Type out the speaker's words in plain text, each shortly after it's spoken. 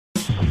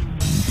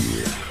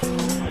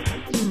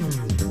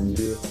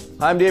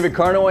Hi, I'm David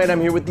Carnoy, and I'm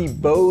here with the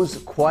Bose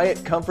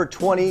QuietComfort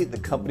 20, the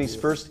company's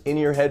first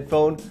in-ear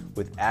headphone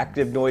with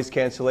active noise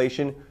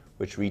cancellation,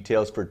 which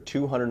retails for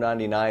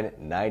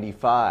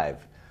 $299.95.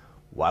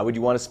 Why would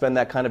you want to spend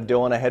that kind of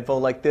dough on a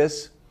headphone like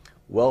this?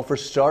 Well, for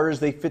starters,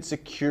 they fit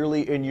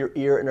securely in your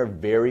ear and are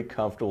very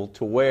comfortable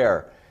to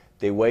wear.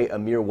 They weigh a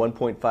mere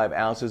 1.5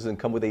 ounces and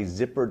come with a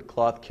zippered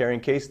cloth carrying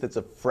case that's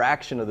a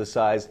fraction of the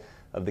size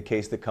of the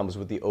case that comes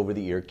with the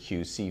over-the-ear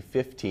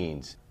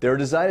QC15s. Their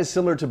design is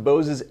similar to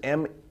Bose's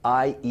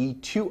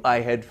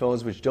MIE2i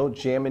headphones, which don't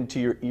jam into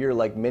your ear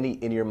like many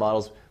in-ear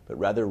models, but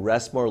rather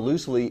rest more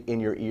loosely in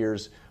your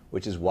ears,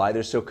 which is why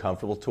they're so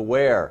comfortable to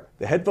wear.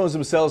 The headphones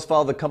themselves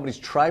follow the company's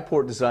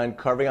triport design,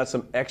 carving out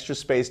some extra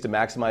space to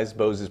maximize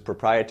Bose's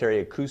proprietary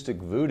acoustic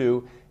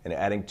voodoo and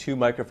adding 2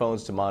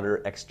 microphones to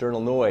monitor external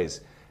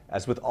noise.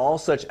 As with all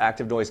such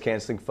active noise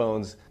canceling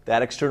phones,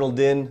 that external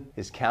din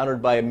is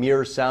countered by a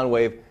mirror sound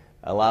wave,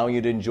 allowing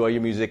you to enjoy your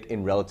music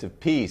in relative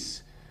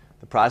peace.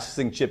 The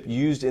processing chip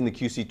used in the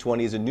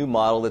QC20 is a new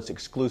model that's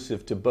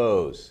exclusive to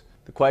Bose.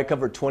 The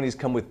QuietComfort 20s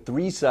come with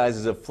 3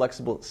 sizes of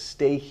flexible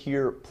Stay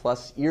Here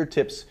Plus ear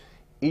tips,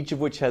 each of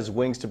which has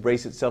wings to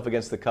brace itself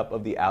against the cup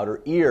of the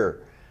outer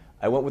ear.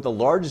 I went with the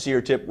largest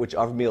ear tip, which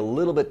offered me a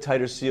little bit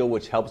tighter seal,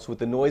 which helps with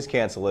the noise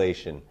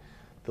cancellation.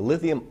 The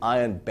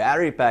lithium-ion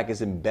battery pack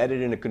is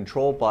embedded in a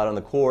control pod on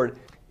the cord.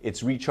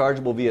 It's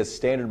rechargeable via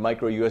standard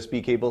micro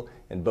USB cable,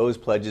 and Bose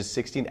pledges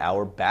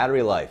 16-hour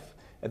battery life.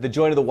 At the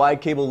joint of the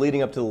wide cable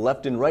leading up to the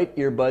left and right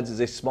earbuds is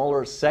a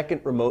smaller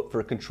second remote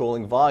for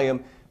controlling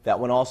volume. That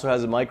one also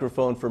has a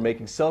microphone for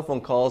making cell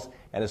phone calls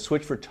and a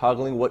switch for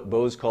toggling what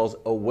Bose calls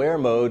aware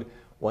mode.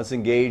 Once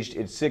engaged,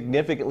 it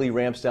significantly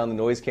ramps down the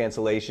noise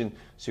cancellation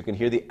so you can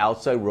hear the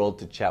outside world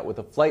to chat with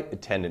a flight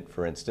attendant,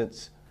 for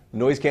instance. The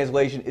noise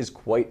cancellation is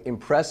quite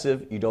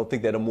impressive. You don't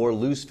think that a more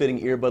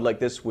loose-fitting earbud like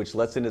this, which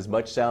lets in as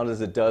much sound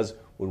as it does,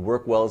 would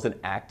work well as an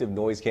active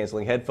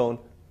noise-canceling headphone,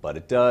 but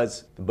it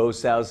does. The Bose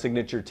sound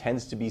signature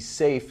tends to be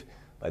safe.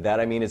 By that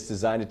I mean it's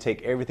designed to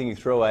take everything you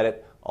throw at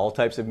it, all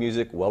types of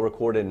music,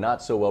 well-recorded and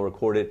not so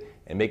well-recorded,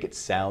 and make it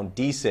sound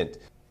decent.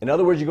 In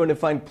other words, you're going to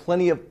find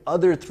plenty of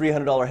other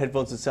 $300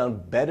 headphones that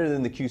sound better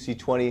than the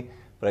QC20,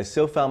 but I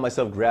still found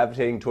myself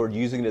gravitating toward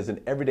using it as an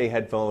everyday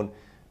headphone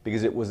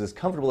because it was as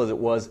comfortable as it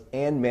was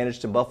and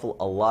managed to muffle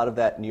a lot of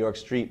that New York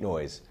street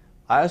noise.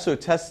 I also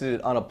tested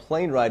it on a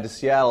plane ride to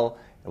Seattle,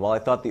 and while I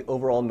thought the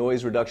overall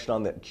noise reduction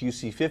on the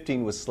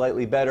QC15 was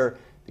slightly better,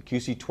 the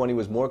QC20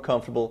 was more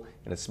comfortable,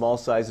 and its small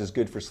size is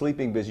good for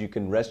sleeping because you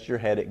can rest your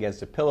head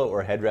against a pillow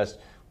or a headrest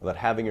without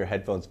having your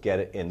headphones get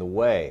it in the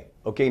way.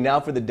 Okay, now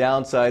for the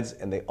downsides,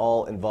 and they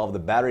all involve the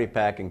battery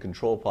pack and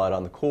control pod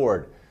on the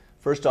cord.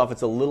 First off,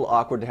 it's a little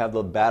awkward to have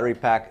the battery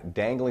pack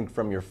dangling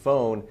from your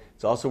phone.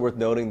 It's also worth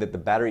noting that the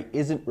battery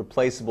isn't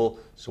replaceable,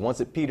 so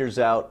once it peters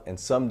out, and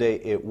someday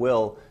it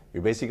will,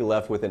 you're basically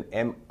left with an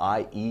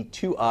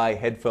MIE2i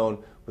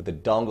headphone with a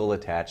dongle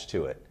attached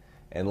to it.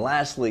 And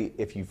lastly,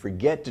 if you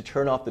forget to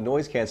turn off the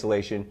noise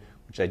cancellation,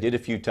 which I did a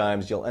few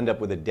times, you'll end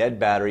up with a dead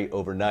battery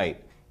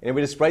overnight.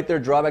 Anyway, despite their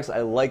drawbacks, I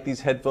like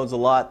these headphones a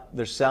lot.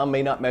 Their sound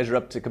may not measure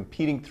up to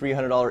competing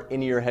 $300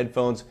 in-ear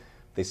headphones.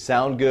 They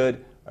sound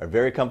good, are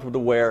very comfortable to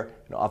wear,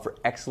 and offer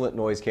excellent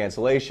noise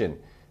cancellation.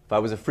 If I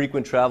was a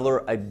frequent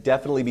traveler, I'd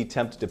definitely be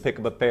tempted to pick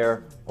up a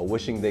pair while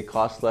wishing they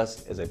cost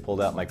less as I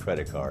pulled out my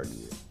credit card.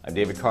 I'm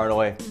David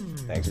Carnoy.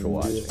 Thanks for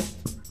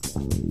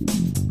watching.